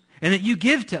others and that you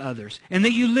give to others and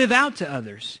that you live out to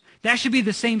others. That should be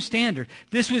the same standard.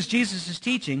 This was Jesus'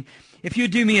 teaching. If you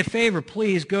would do me a favor,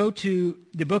 please go to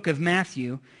the book of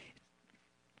Matthew.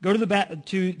 Go to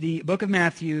the book of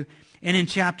Matthew and in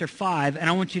chapter 5, and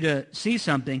I want you to see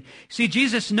something. See,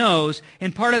 Jesus knows,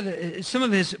 and part of some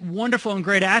of his wonderful and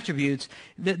great attributes,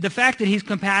 the fact that he's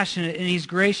compassionate and he's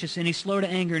gracious and he's slow to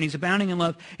anger and he's abounding in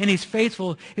love and he's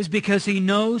faithful is because he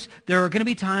knows there are going to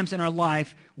be times in our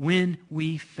life when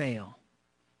we fail.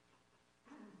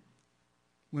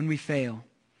 When we fail.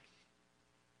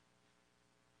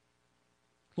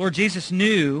 Lord Jesus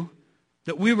knew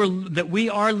that we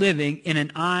are living in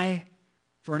an eye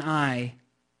for an eye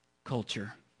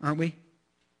culture, aren't we?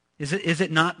 Is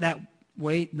it not that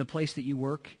way in the place that you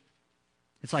work?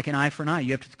 It's like an eye for an eye.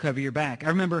 You have to cover your back. I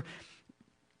remember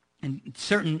in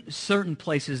certain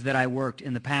places that I worked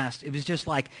in the past, it was just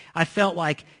like I felt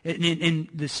like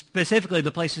specifically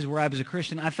the places where I was a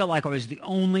Christian, I felt like I was the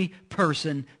only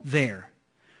person there.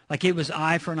 Like it was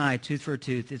eye for an eye, tooth for a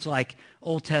tooth. It's like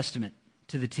Old Testament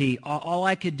to the T. All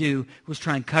I could do was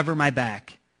try and cover my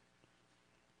back.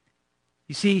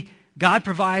 You see, God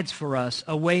provides for us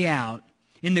a way out.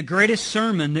 In the greatest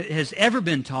sermon that has ever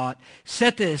been taught,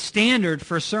 set the standard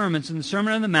for sermons in the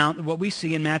Sermon on the Mount, what we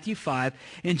see in Matthew 5,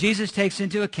 and Jesus takes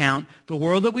into account the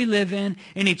world that we live in,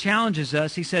 and he challenges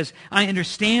us. He says, I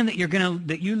understand that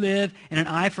you live in an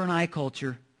eye for an eye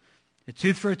culture, a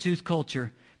tooth for a tooth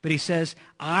culture, but he says,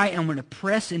 I am going to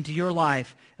press into your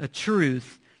life a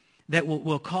truth that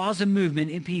will cause a movement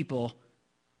in people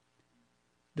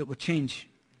that will change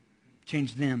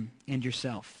them and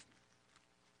yourself.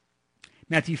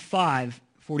 Matthew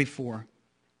 5:44.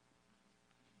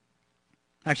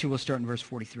 Actually, we'll start in verse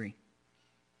 43.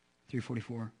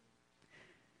 3:44.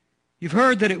 You've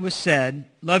heard that it was said,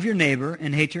 love your neighbor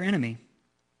and hate your enemy.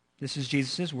 This is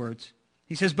Jesus' words.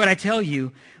 He says, but I tell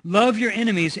you, love your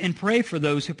enemies and pray for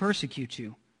those who persecute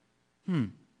you.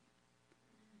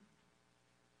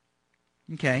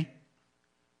 Okay.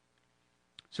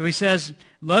 So he says,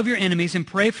 love your enemies and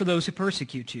pray for those who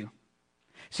persecute you.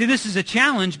 See, this is a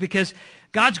challenge because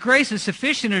God's grace is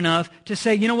sufficient enough to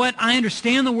say, you know what, I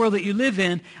understand the world that you live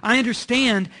in. I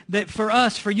understand that for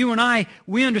us, for you and I,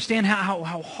 we understand how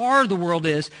hard the world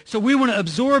is. So we want to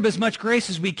absorb as much grace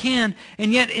as we can.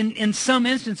 And yet in some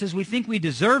instances, we think we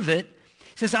deserve it.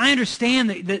 He says, I understand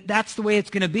that that's the way it's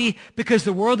going to be because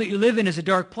the world that you live in is a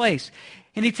dark place.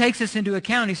 And he takes this into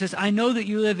account. He says, I know that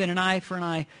you live in an eye for an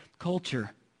eye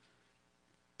culture.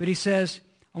 But he says,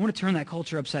 I want to turn that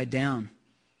culture upside down.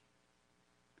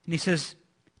 And he says,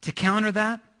 to counter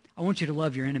that, I want you to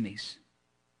love your enemies.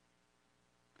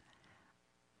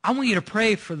 I want you to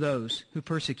pray for those who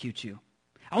persecute you.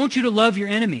 I want you to love your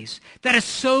enemies. That is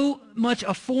so much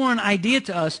a foreign idea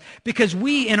to us because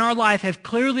we in our life have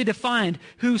clearly defined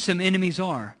who some enemies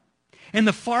are. And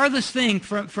the farthest thing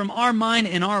from our mind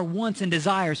and our wants and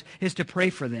desires is to pray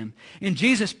for them. And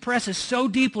Jesus presses so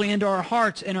deeply into our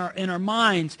hearts and our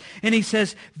minds. And he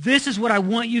says, this is what I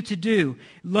want you to do.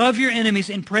 Love your enemies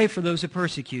and pray for those who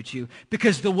persecute you.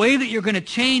 Because the way that you're going to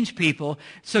change people,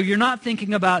 so you're not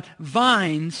thinking about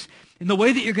vines, and the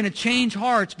way that you're going to change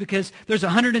hearts, because there's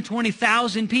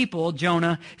 120,000 people,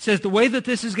 Jonah says the way that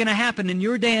this is going to happen in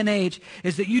your day and age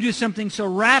is that you do something so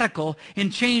radical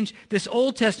and change this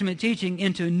Old Testament teaching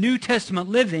into New Testament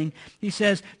living. He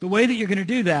says the way that you're going to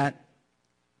do that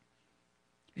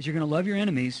is you're going to love your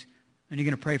enemies and you're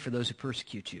going to pray for those who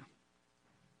persecute you.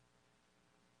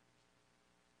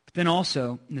 But then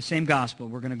also, in the same gospel,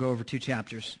 we're going to go over 2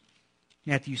 chapters.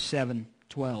 Matthew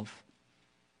 7:12.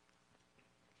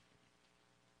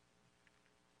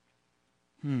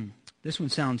 This one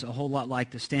sounds a whole lot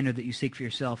like the standard that you seek for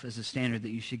yourself as the standard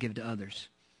that you should give to others.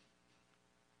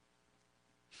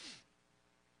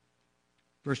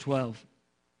 Verse 12.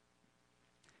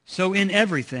 So in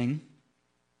everything,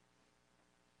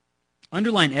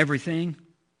 underline everything.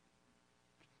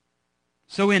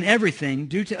 So in everything,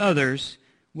 do to others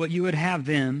what you would have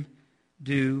them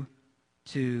do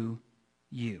to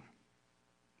you.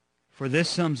 For this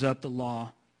sums up the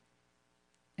law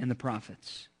and the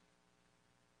prophets.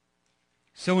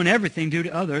 So in everything, do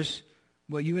to others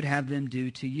what you would have them do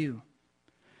to you.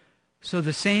 So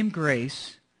the same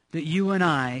grace that you and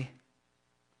I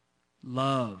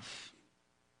love,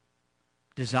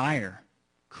 desire,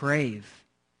 crave,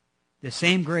 the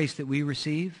same grace that we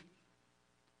receive,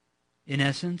 in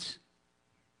essence,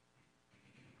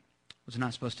 was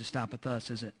not supposed to stop with us,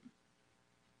 is it?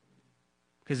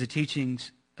 Because the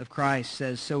teachings of Christ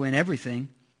says, so in everything,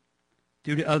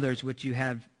 do to others what you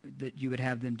have, that you would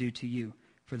have them do to you.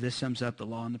 For this sums up the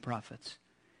law and the prophets.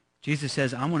 Jesus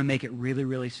says, I want to make it really,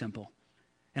 really simple.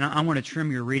 And I want to trim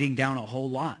your reading down a whole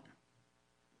lot.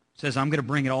 It says, I'm going to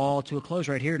bring it all to a close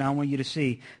right here, and I want you to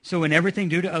see. So in everything,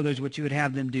 do to others what you would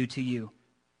have them do to you.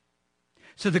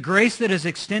 So the grace that is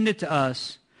extended to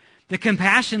us, the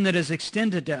compassion that is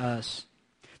extended to us,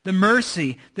 the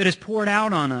mercy that is poured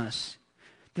out on us,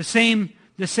 the same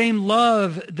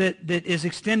love that is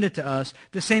extended to us,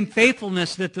 the same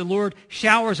faithfulness that the Lord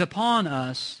showers upon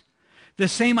us, the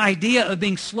same idea of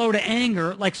being slow to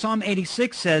anger, like Psalm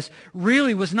 86 says,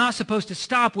 really was not supposed to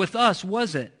stop with us,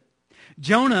 was it?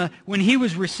 Jonah, when he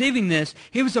was receiving this,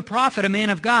 he was a prophet, a man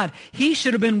of God. He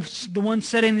should have been the one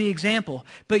setting the example.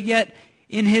 But yet,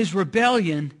 in his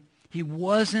rebellion, he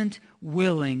wasn't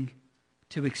willing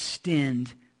to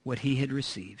extend what he had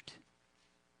received.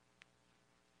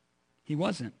 He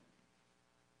wasn't.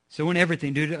 So in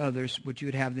everything, do to others what you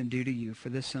would have them do to you, for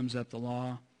this sums up the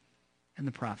law and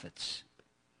the prophets.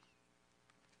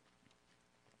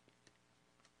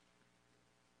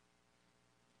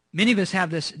 Many of us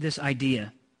have this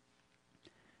idea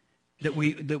that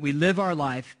we live our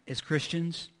life as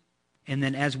Christians, and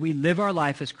then as we live our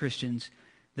life as Christians,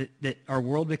 that our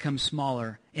world becomes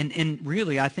smaller. And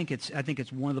really, I think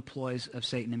it's one of the ploys of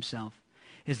Satan himself,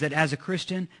 is that as a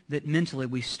Christian, that mentally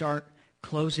we start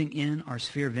closing in our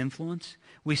sphere of influence.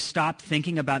 We stop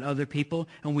thinking about other people,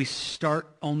 and we start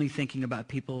only thinking about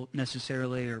people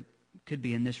necessarily, or could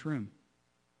be in this room.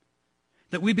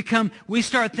 That we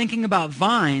start thinking about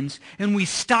vines, and we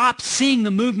stop seeing the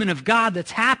movement of God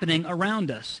that's happening around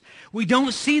us. We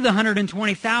don't see the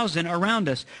 120,000 around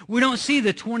us. We don't see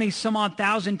the 20-some-odd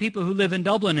thousand people who live in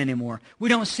Dublin anymore. We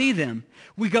don't see them.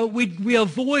 We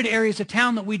avoid areas of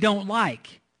town that we don't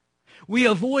like. We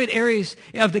avoid areas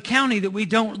of the county that we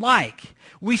don't like.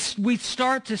 We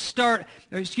start to spend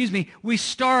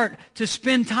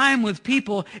time with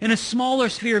people in a smaller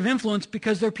sphere of influence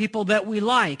because they're people that we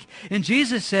like. And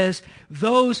Jesus says,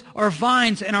 those are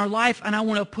vines in our life, and I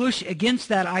want to push against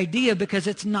that idea because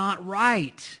it's not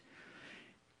right.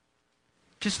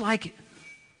 Just like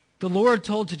the Lord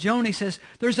told to Jonah, he says,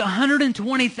 there's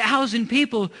 120,000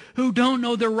 people who don't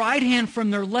know their right hand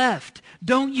from their left.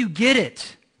 Don't you get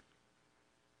it?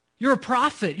 You're a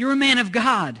prophet. You're a man of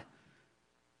God.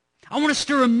 I want to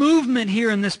stir a movement here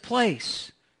in this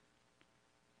place.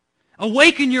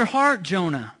 Awaken your heart,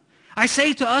 Jonah. I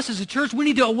say to us as a church, we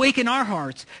need to awaken our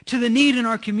hearts to the need in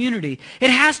our community.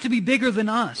 It has to be bigger than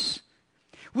us.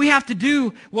 We have to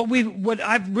do what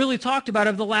I've really talked about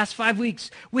over the last 5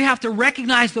 weeks. We have to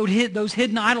recognize those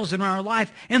hidden idols in our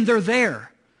life, and they're there.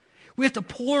 We have to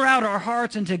pour out our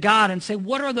hearts into God and say,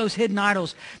 what are those hidden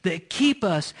idols that keep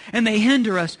us and they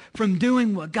hinder us from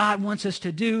doing what God wants us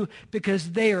to do,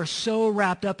 because they are so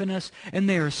wrapped up in us and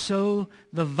they are so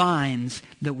the vines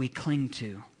that we cling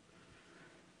to.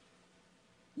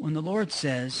 When the Lord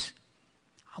says,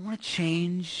 I want to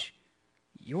change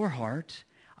your heart,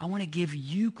 I want to give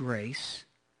you grace,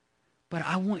 but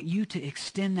I want you to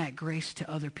extend that grace to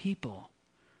other people.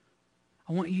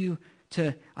 I want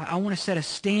to set a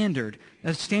standard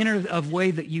of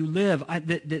way that you live.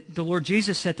 That the Lord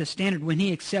Jesus set the standard when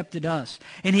he accepted us,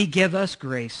 and he gave us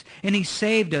grace, and he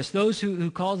saved us. Those who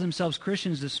call themselves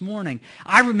Christians this morning,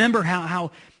 I remember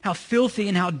how filthy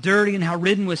and how dirty and how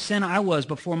ridden with sin I was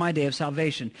before my day of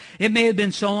salvation. It may have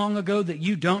been so long ago that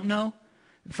you don't know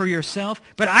for yourself,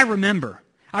 but I remember.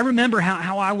 I remember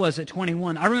how I was at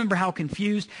 21. I remember how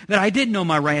confused that I didn't know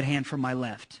my right hand from my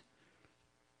left.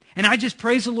 And I just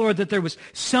praise the Lord that there was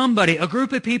somebody, a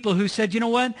group of people who said, you know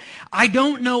what? I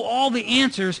don't know all the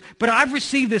answers, but I've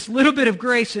received this little bit of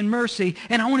grace and mercy,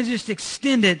 and I want to just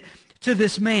extend it to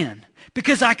this man,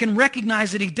 because I can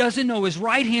recognize that he doesn't know his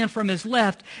right hand from his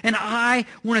left, and I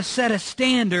want to set a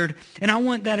standard, and I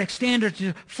want that standard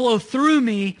to flow through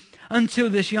me unto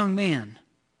this young man.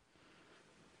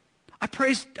 I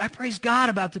praise God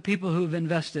about the people who have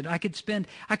invested. I could spend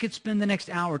the next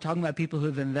hour talking about people who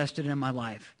have invested in my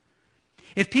life.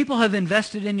 If people have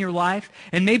invested in your life,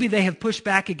 and maybe they have pushed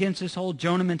back against this whole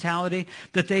Jonah mentality,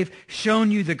 that they've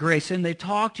shown you the grace, and they've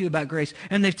talked to you about grace,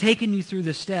 and they've taken you through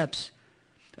the steps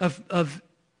of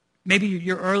maybe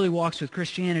your early walks with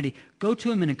Christianity, go to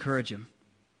them and encourage them.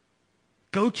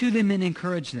 Go to them and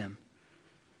encourage them.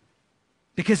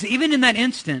 Because even in that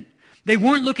instant, they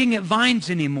weren't looking at vines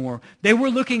anymore. They were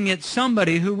looking at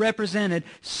somebody who represented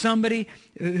somebody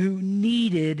who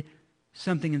needed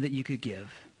something that you could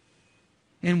give.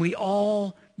 And we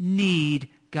all need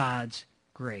God's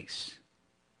grace.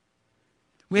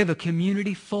 We have a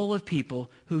community full of people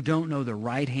who don't know their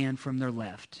right hand from their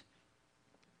left.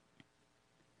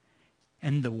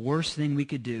 And the worst thing we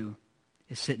could do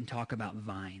is sit and talk about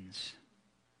vines.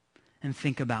 And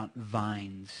think about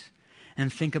vines.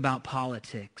 And think about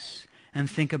politics. And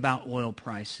think about oil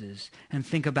prices. And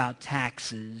think about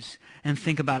taxes. And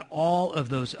think about all of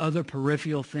those other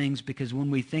peripheral things. Because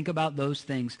when we think about those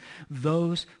things,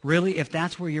 those really, if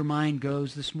that's where your mind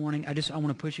goes this morning, I want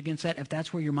to push against that. If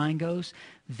that's where your mind goes,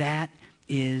 that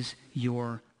is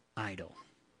your idol.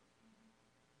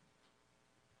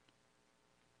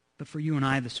 But for you and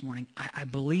I this morning, I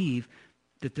believe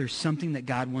that there's something that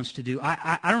God wants to do.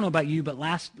 I don't know about you, but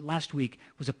last week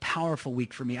was a powerful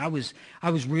week for me. I was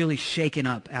really shaken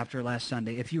up after last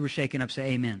Sunday. If you were shaken up,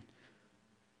 say amen.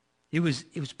 It was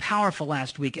powerful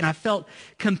last week, and I felt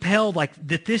compelled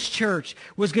that this church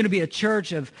was going to be a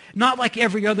church of, not like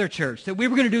every other church, that we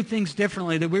were going to do things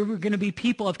differently, that we were going to be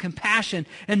people of compassion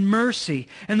and mercy,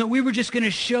 and that we were just going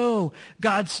to show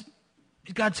God's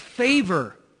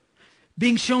favor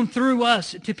being shown through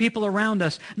us to people around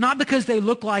us, not because they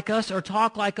look like us or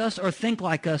talk like us or think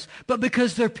like us, but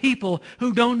because they're people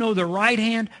who don't know their right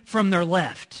hand from their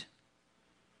left.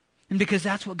 And because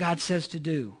that's what God says to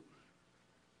do.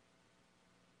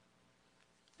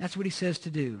 That's what he says to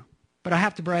do. But I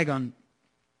have to brag on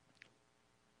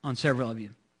several of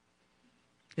you.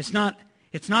 It's not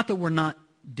that we're not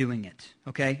doing it,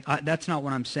 okay? That's not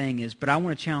what I'm saying is, but I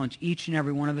want to challenge each and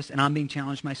every one of us, and I'm being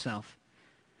challenged myself.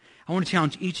 I want to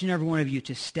challenge each and every one of you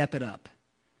to step it up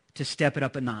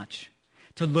a notch,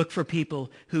 to look for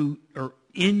people who are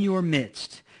in your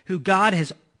midst, who God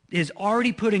is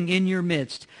already putting in your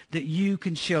midst that you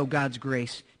can show God's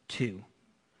grace to,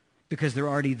 because they're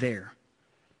already there.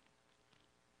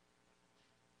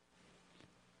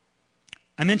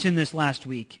 I mentioned this last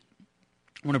week.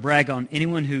 I want to brag on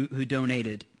anyone who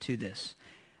donated to this.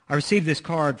 I received this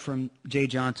card from Jay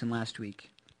Johnson last week.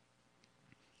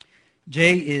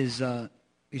 Jay he's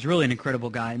really an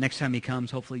incredible guy. Next time he comes,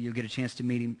 hopefully you'll get a chance to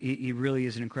meet him. He really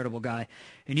is an incredible guy.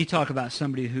 And you talk about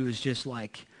somebody who is just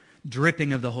like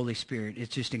dripping of the Holy Spirit.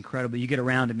 It's just incredible. You get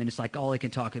around him and it's like all he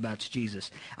can talk about is Jesus.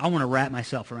 I want to wrap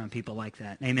myself around people like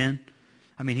that. Amen?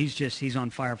 I mean, he's on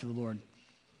fire for the Lord.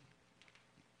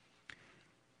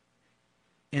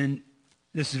 And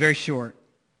this is very short.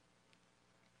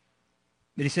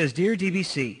 But he says, "Dear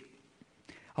DBC,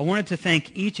 I wanted to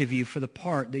thank each of you for the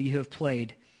part that you have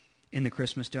played in the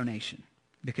Christmas donation,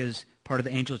 because part of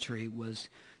the Angel Tree was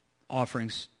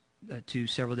offerings to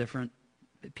several different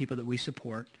people that we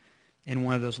support, and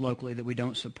one of those locally that we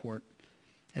don't support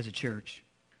as a church."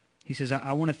 He says,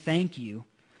 I want to thank you,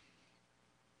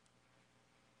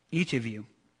 each of you,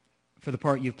 for the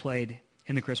part you've played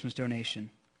in the Christmas donation.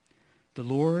 The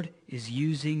Lord is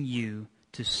using you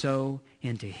to sow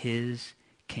into his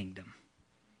kingdom.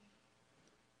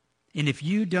 And if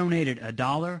you donated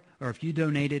 $1, or if you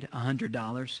donated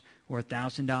 $100 or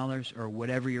 $1,000 or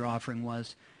whatever your offering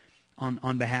was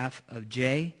on behalf of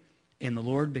Jay and the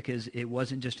Lord, because it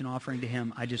wasn't just an offering to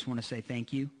him, I just want to say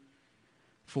thank you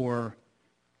for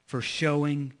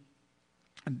showing,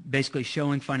 basically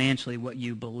showing financially what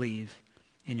you believe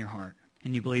in your heart.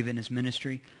 And you believe in his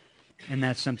ministry, and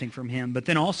that's something from him. But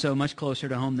then also, much closer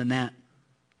to home than that,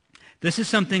 this is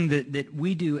something that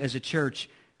we do as a church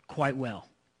quite well.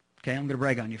 Okay, I'm going to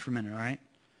brag on you for a minute, all right?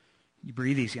 You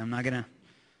breathe easy. I'm not going to,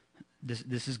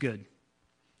 this is good.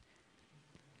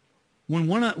 When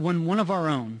one of our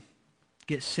own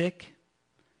gets sick,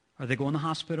 or they go in the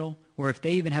hospital, or if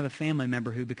they even have a family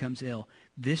member who becomes ill,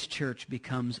 this church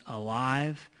becomes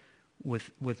alive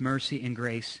with mercy and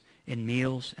grace and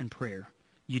meals and prayer.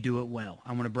 You do it well.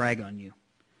 I want to brag on you.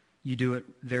 You do it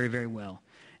very, very well.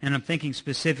 And I'm thinking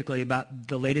specifically about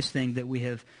the latest thing that we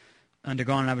have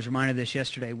undergone, and I was reminded of this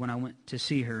yesterday when I went to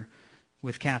see her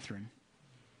with Catherine.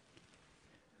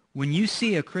 When you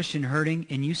see a Christian hurting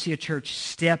and you see a church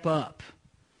step up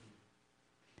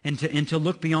and to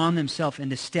look beyond themselves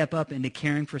and to step up into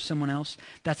caring for someone else,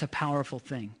 that's a powerful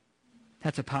thing.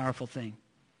 That's a powerful thing.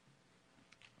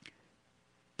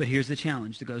 But here's the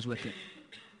challenge that goes with it.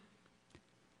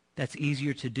 That's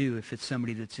easier to do if it's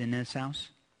somebody that's in this house,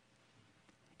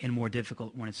 and more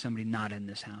difficult when it's somebody not in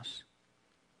this house.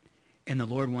 And the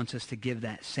Lord wants us to give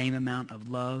that same amount of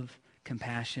love,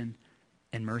 compassion,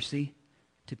 and mercy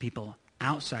to people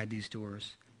outside these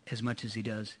doors as much as he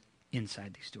does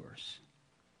inside these doors.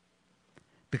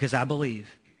 Because I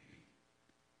believe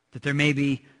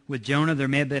that with Jonah, there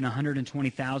may have been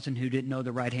 120,000 who didn't know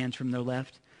their right hands from their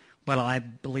left. But I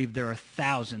believe there are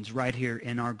thousands right here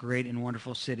in our great and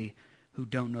wonderful city who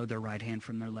don't know their right hand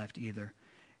from their left either.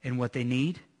 And what they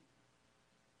need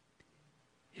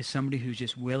is somebody who's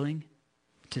just willing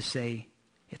to say,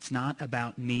 it's not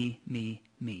about me, me,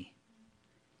 me.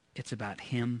 It's about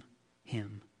him,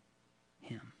 him,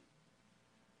 him.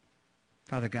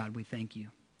 Father God, we thank you.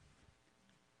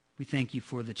 We thank you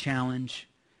for the challenge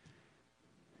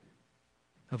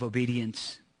of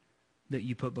obedience that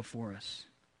you put before us.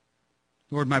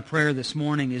 Lord, my prayer this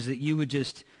morning is that you would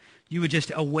just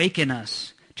awaken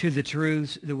us to the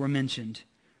truths that were mentioned.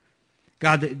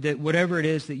 God, that whatever it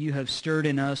is that you have stirred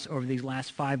in us over these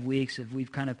last 5 weeks, as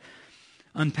we've kind of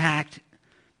unpacked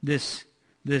this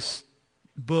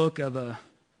book of a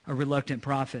reluctant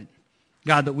prophet,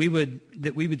 God, that we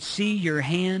would see your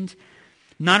hand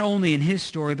not only in his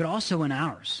story, but also in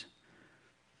ours.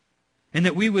 And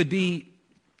that we would be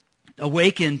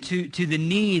awakened to the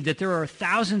need that there are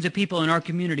thousands of people in our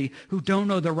community who don't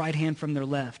know their right hand from their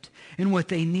left. And what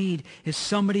they need is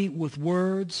somebody with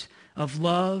words of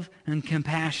love and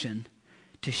compassion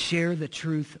to share the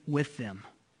truth with them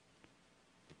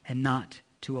and not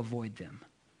to avoid them.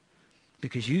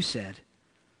 Because you said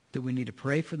that we need to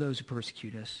pray for those who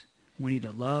persecute us. We need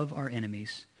to love our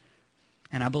enemies.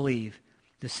 And I believe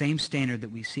the same standard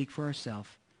that we seek for ourselves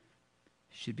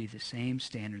should be the same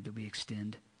standard that we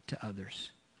extend to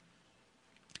others.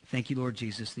 Thank you, Lord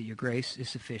Jesus, that your grace is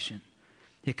sufficient.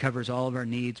 It covers all of our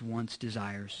needs, wants,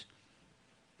 desires,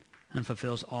 and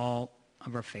fulfills all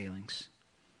of our failings.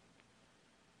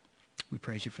 We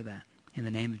praise you for that. In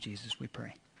the name of Jesus, we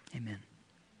pray. Amen.